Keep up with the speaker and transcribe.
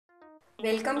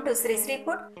Welcome to Shri Shri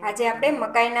food. આજે આપણે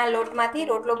મકાઈના લોટમાંથી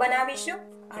રોટલો બનાવીશું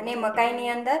અને મકાઈની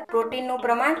અંદર પ્રોટીનનું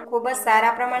પ્રમાણ ખૂબ જ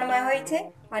સારા પ્રમાણમાં હોય છે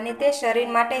અને તે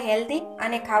શરીર માટે હેલ્ધી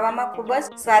અને ખાવામાં ખૂબ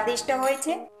જ સ્વાદિષ્ટ હોય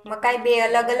છે। મકાઈ બે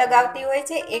અલગ અલગ આવતી હોય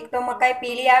છે, એક તો મકાઈ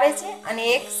પીળી આવે છે અને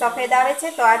એક સફેદ આવે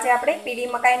છે। તો આજે આપણે પીળી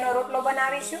મકાઈનો રોટલો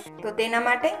બનાવીશું। તો તેના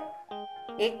માટે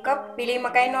 1 કપ પીળી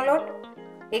મકાઈનો લોટ,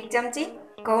 1 ચમચી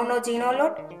ઘઉંનો ઝીણો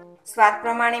લોટ, સ્વાદ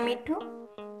પ્રમાણે મીઠું,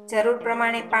 જરૂર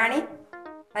પ્રમાણે પાણી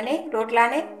અને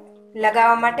રોટલાને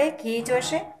લગાવવા માટે ઘી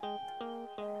જોશે।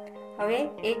 હવે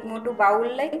એક મોટું બાઉલ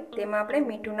લઈ તેમાં આપણે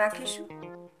મીઠું નાખીશું,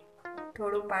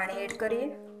 થોડું પાણી એડ કરીએ।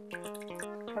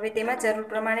 હવે તેમાં જરૂર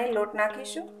પ્રમાણે લોટ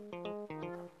નાખીશું।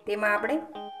 તેમાં આપણે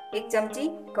 1 ચમચી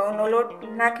ઘઉંનો લોટ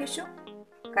નાખીશું,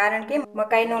 કારણ કે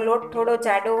મકાઈનો લોટ થોડો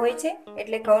જાડો હોય છે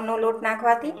એટલે ઘઉંનો લોટ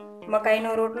નાખવાથી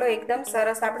મકાઈનો રોટલો એકદમ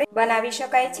સરસ આપણે બનાવી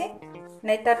શકાય છે,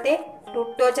 નહીતર તે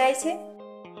તૂટતો જાય છે।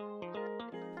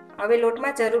 હવે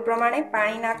લોટમાં જરૂર પ્રમાણે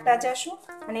પાણી નાખતા જશું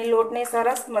અને લોટને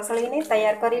સરસ મસળીને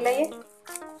તૈયાર કરી લઈએ।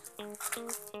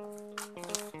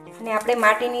 અને આપણે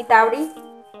માટીની તાવડી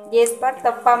ગેસ પર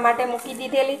તપવા માટે મૂકી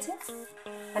દીધેલી છે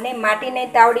અને માટીની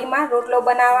તાવડીમાં રોટલો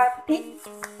બનાવવાથી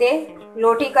તે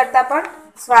લોઢી કરતાં પણ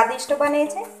સ્વાદિષ્ટ બને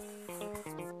છે।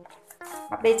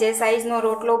 આપણે જે સાઈઝનો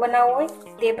રોટલો બનાવવો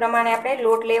હોય તે પ્રમાણે આપણે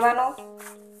લોટ લેવાનો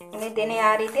અને તેને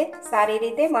આ રીતે સારી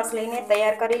રીતે મસળીને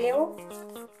તૈયાર કરી લેવો।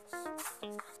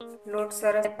 લોટ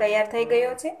સરસ તૈયાર થઈ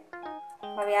ગયો છે।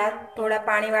 હવે આ થોડા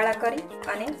પાણીવાળા કરી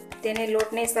અને તેને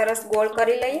લોટને સરસ ગોળ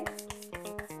કરી લઈએ।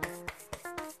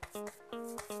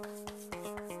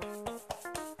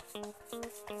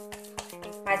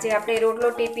 આજે આપણે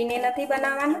રોટલો ટીપીને નથી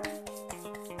બનાવવાનો।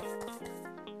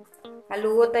 આ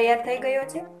લુવો તૈયાર થઈ ગયો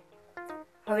છે।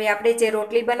 હવે આપણે જે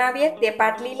રોટલી બનાવીએ તે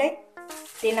પાટલી લઈ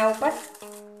તેના ઉપર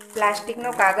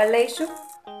પ્લાસ્ટિકનો કાગળ લઈશું,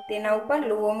 તેના ઉપર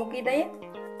લુવો મૂકી દઈએ,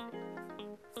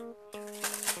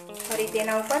 ફરી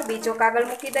તેના ઉપર બીજો કાગળ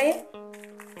મૂકી દઈએ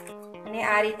અને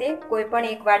આ રીતે કોઈ પણ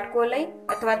એક વાટકો લઈ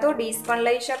અથવા તો ડીશ પણ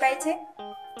લઈ શકાય છે।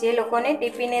 જે લોકોને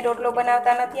ટીપીને રોટલો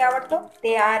બનાવતા નથી આવડતો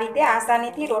તે આ રીતે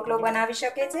આસાનીથી રોટલો બનાવી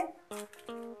શકે છે।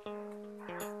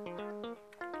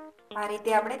 આ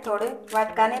રીતે આપણે થોડો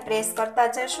વાટકાને પ્રેસ કરતા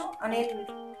જશું અને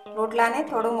રોટલાને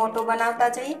થોડો મોટો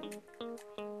બનાવતા જઈએ।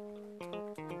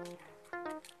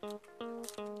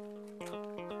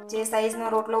 જે સાઈઝનો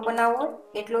રોટલો બનાવવો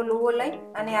હોય એટલો લુવો લઈ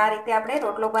અને આ રીતે આપણે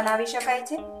રોટલો બનાવી શકાય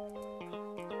છે।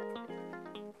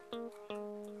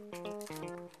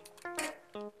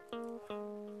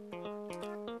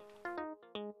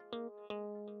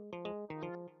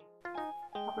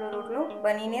 આપણો રોટલો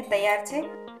બનીને તૈયાર છે।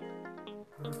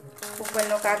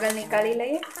 ઉપરનો કાગળ નીકાળી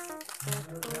લઈએ।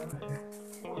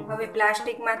 હવે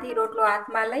પ્લાસ્ટિકમાંથી રોટલો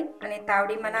હાથમાં લઈ અને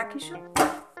તાવડીમાં નાખીશું।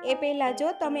 એ પહેલાં જો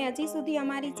તમે હજી સુધી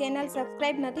અમારી ચેનલ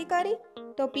સબસ્ક્રાઈબ નથી કરી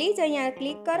તો પ્લીઝ અહીંયા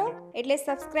ક્લિક કરો એટલે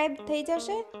સબસ્ક્રાઈબ થઈ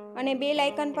જશે અને બેલ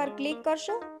આઇકન પર ક્લિક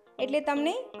કરશો એટલે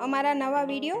તમને અમારા નવા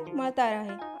વિડીયો મળતા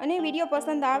રહે। અને વિડીયો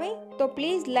પસંદ આવે તો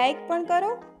પ્લીઝ લાઈક પણ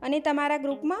કરો અને તમારા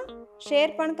ગ્રુપમાં શેર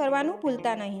પણ કરવાનું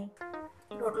ભૂલતા નહીં।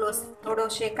 રોટલો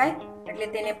થોડો શેકાય એટલે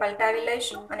તેને પલટાવી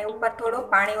લઈશું અને ઉપર થોડો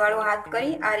પાણીવાળો હાથ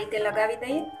કરી આ રીતે લગાવી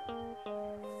દઈએ।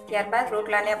 ત્યારબાદ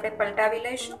રોટલાને આપણે પલટાવી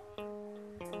લઈશું।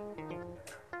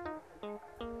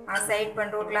 આ સાઈડ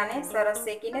પણ રોટલાને સરસ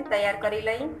શેકીને તૈયાર કરી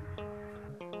લઈએ।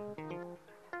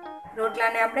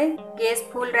 રોટલાને આપણે ગેસ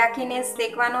ફૂલ રાખીને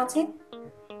શેકવાનો છે।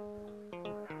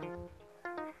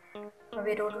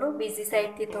 હવે રોટલો બીજી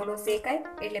સાઈડથી થોડો શેકાય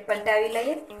એટલે પલટાવી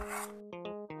લઈએ।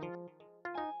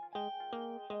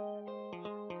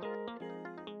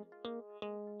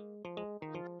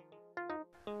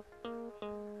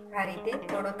 આ રીતે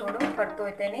થોડો થોડો ફરતો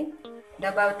હોય તેને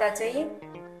દબાવતા જઈએ।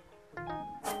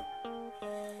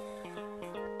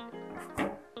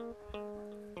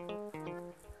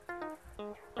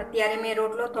 અત્યારે મેં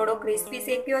રોટલો થોડો ક્રિસ્પી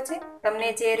શેક્યો છે, તમને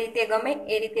જે રીતે ગમે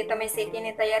એ રીતે તમે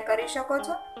શેકીને તૈયાર કરી શકો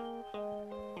છો।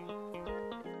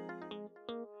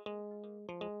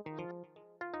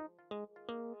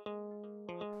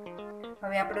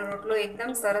 હવે આપણો રોટલો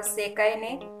એકદમ સરસ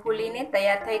શેકાઈને ફૂલીને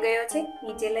તૈયાર થઈ ગયો છે।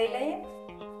 નીચે લઈ લઈએ।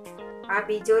 આ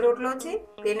બીજો રોટલો છે,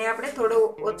 તેને આપણે થોડો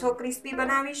ઓછો ક્રિસ્પી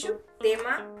બનાવીશું।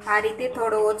 તેમાં આ રીતે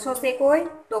થોડો ઓછો શેકો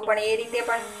હોય તો પણ એ રીતે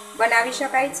પણ બનાવી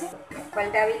શકાય છે।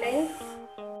 પલટાવી લઈએ।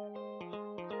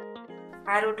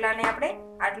 આ રોટલાને આપણે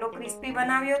આટલો ક્રિસ્પી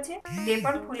બનાવ્યો છે, તે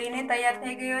પણ ફૂલીને તૈયાર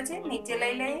થઈ ગયો છે। નીચે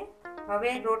લઈ લઈએ।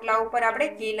 હવે રોટલા ઉપર આપણે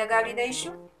ઘી લગાવી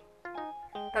દઈશું।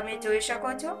 તમે જોઈ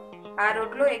શકો છો આ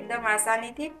રોટલો એકદમ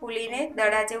આસાનીથી ફૂલીને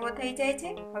દડા જેવો થઈ જાય છે।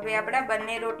 હવે આપણા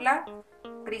બંને રોટલા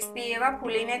ક્રિસ્પી એવા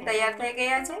ફૂલીને તૈયાર થઈ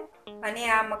ગયા છે અને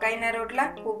આ મકાઈના રોટલા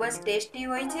ખૂબ જ ટેસ્ટી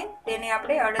હોય છે। તેને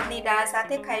આપણે અડદની દાળ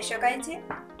સાથે ખાઈ શકાય છે।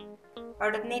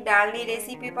 અડદની દાળની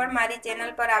રેસીપી પણ મારી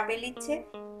ચેનલ પર આપેલી જ છે।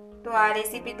 તો આ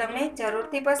રેસીપી તમને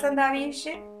જરૂરથી પસંદ આવી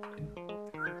હશે.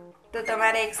 તો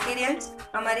તમારા એક્સપિરિયન્સ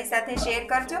અમારી સાથે શેર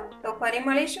કરજો. તો ફરી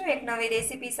મળીશું એક નવી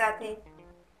રેસીપી સાથે.